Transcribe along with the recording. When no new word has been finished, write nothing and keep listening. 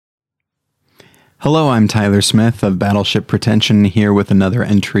Hello, I'm Tyler Smith of Battleship Pretension, here with another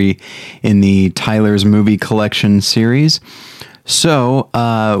entry in the Tyler's Movie Collection series. So,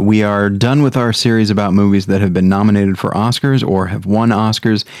 we are done with our series about movies that have been nominated for Oscars or have won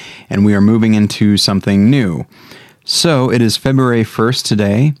Oscars, and we are moving into something new. So, it is February 1st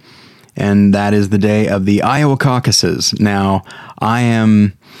today, and that is the day of the Iowa caucuses. Now, I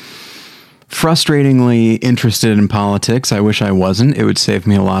am frustratingly interested in politics. I wish I wasn't. It would save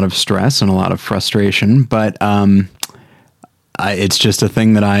me a lot of stress and a lot of frustration, but it's just a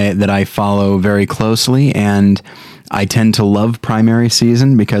thing that I follow very closely, and I tend to love primary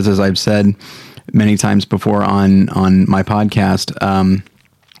season because, as I've said many times before on my podcast,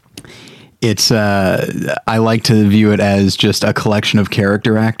 I like to view it as just a collection of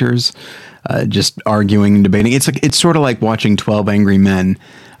character actors just arguing and debating. It's sort of like watching 12 Angry Men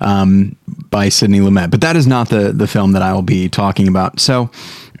by Sidney Lumet, but that is not the film that I will be talking about. So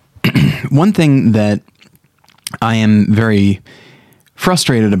one thing that I am very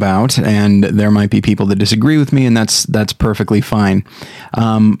frustrated about, and there might be people that disagree with me, and that's perfectly fine.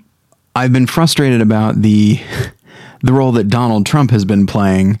 I've been frustrated about the role that Donald Trump has been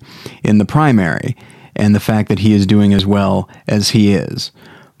playing in the primary and the fact that he is doing as well as he is.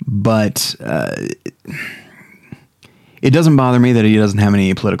 But it doesn't bother me that he doesn't have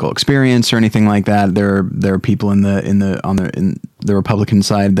any political experience or anything like that. There are people on the Republican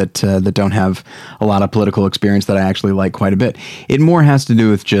side that don't have a lot of political experience that I actually like quite a bit. It more has to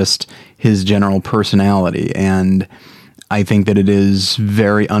do with just his general personality, and I think that it is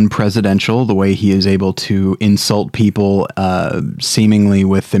very unpresidential the way he is able to insult people seemingly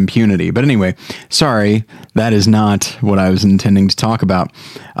with impunity. But anyway, sorry, that is not what I was intending to talk about.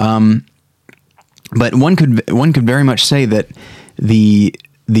 But one could very much say that the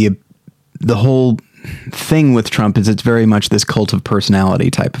whole thing with Trump is it's very much this cult of personality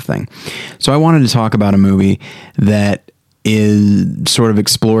type of thing. So I wanted to talk about a movie that sort of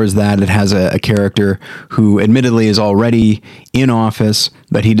explores that. It has a character who admittedly is already in office,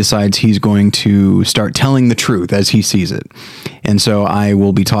 but he decides he's going to start telling the truth as he sees it. And so I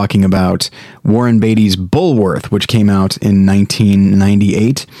will be talking about Warren Beatty's Bulworth, which came out in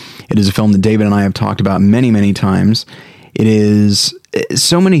 1998. It is a film that David and I have talked about many, many times. It is,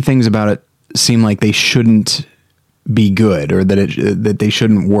 so many things about it seem like they shouldn't be good, or that they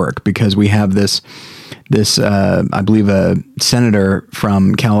shouldn't work, because we have this I believe a senator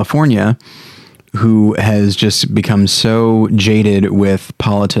from California who has just become so jaded with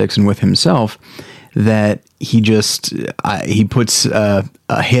politics and with himself that he puts a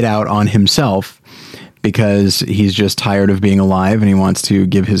hit out on himself because he's just tired of being alive and he wants to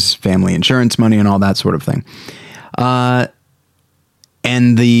give his family insurance money and all that sort of thing. And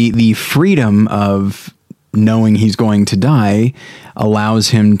the freedom of knowing he's going to die allows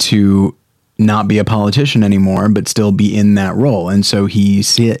him to not be a politician anymore, but still be in that role. And so he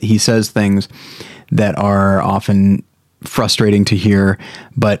says things that are often frustrating to hear,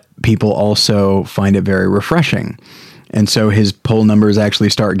 but people also find it very refreshing. And so his poll numbers actually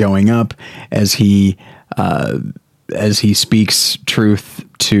start going up as he speaks truth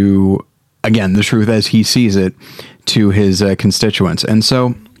to, again, the truth as he sees it to his constituents. And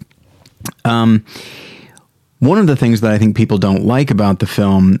so, one of the things that I think people don't like about the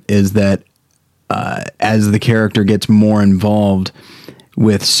film is that as the character gets more involved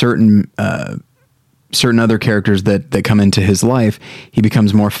with certain other characters that come into his life, he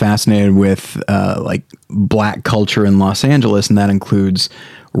becomes more fascinated with like black culture in Los Angeles, and that includes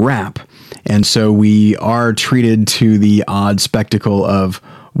rap. And so we are treated to the odd spectacle of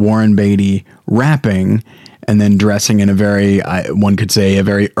Warren Beatty rapping and then dressing in a very, one could say, a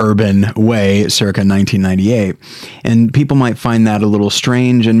very urban way circa 1998. And people might find that a little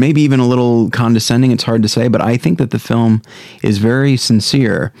strange and maybe even a little condescending. It's hard to say, but I think that the film is very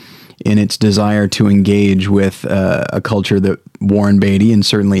sincere in its desire to engage with a culture that Warren Beatty and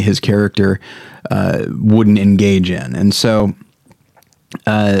certainly his character wouldn't engage in. And so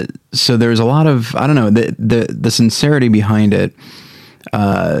there's a lot of, I don't know, the sincerity behind it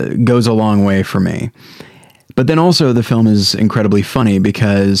goes a long way for me. But then also the film is incredibly funny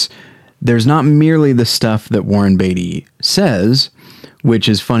because there's not merely the stuff that Warren Beatty says, which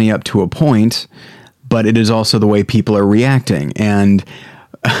is funny up to a point, but it is also the way people are reacting. And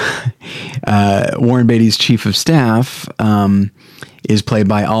Warren Beatty's chief of staff is played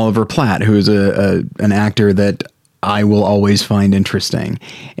by Oliver Platt, who is an actor that I will always find interesting.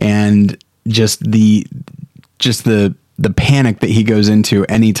 And just the panic that he goes into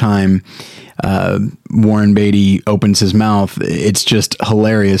anytime Warren Beatty opens his mouth, it's just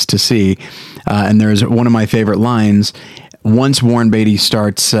hilarious to see. And there's one of my favorite lines. Once Warren Beatty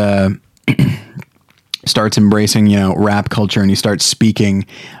starts starts embracing, rap culture and he starts speaking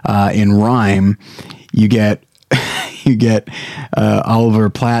in rhyme, you get Oliver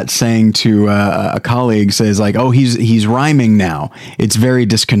Platt saying to a colleague, says like, "Oh, he's rhyming now." It's very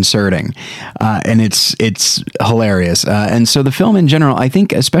disconcerting, and it's hilarious. And so the film in general, I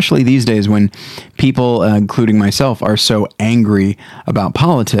think, especially these days when people, including myself, are so angry about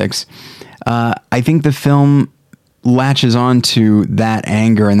politics, I think the film latches on to that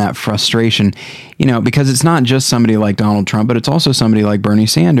anger and that frustration, because it's not just somebody like Donald Trump, but it's also somebody like Bernie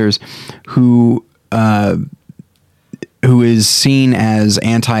Sanders who is seen as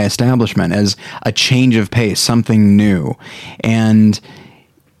anti-establishment, as a change of pace, something new. And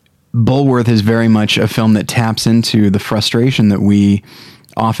Bulworth is very much a film that taps into the frustration that we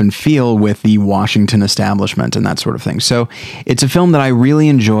often feel with the Washington establishment and that sort of thing. So it's a film that I really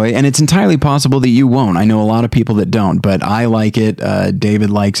enjoy, and it's entirely possible that you won't. I know a lot of people that don't, but I like it.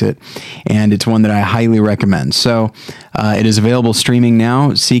 David likes it, and it's one that I highly recommend. So it is available streaming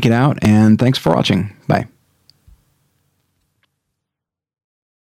now. Seek it out, and thanks for watching. Bye.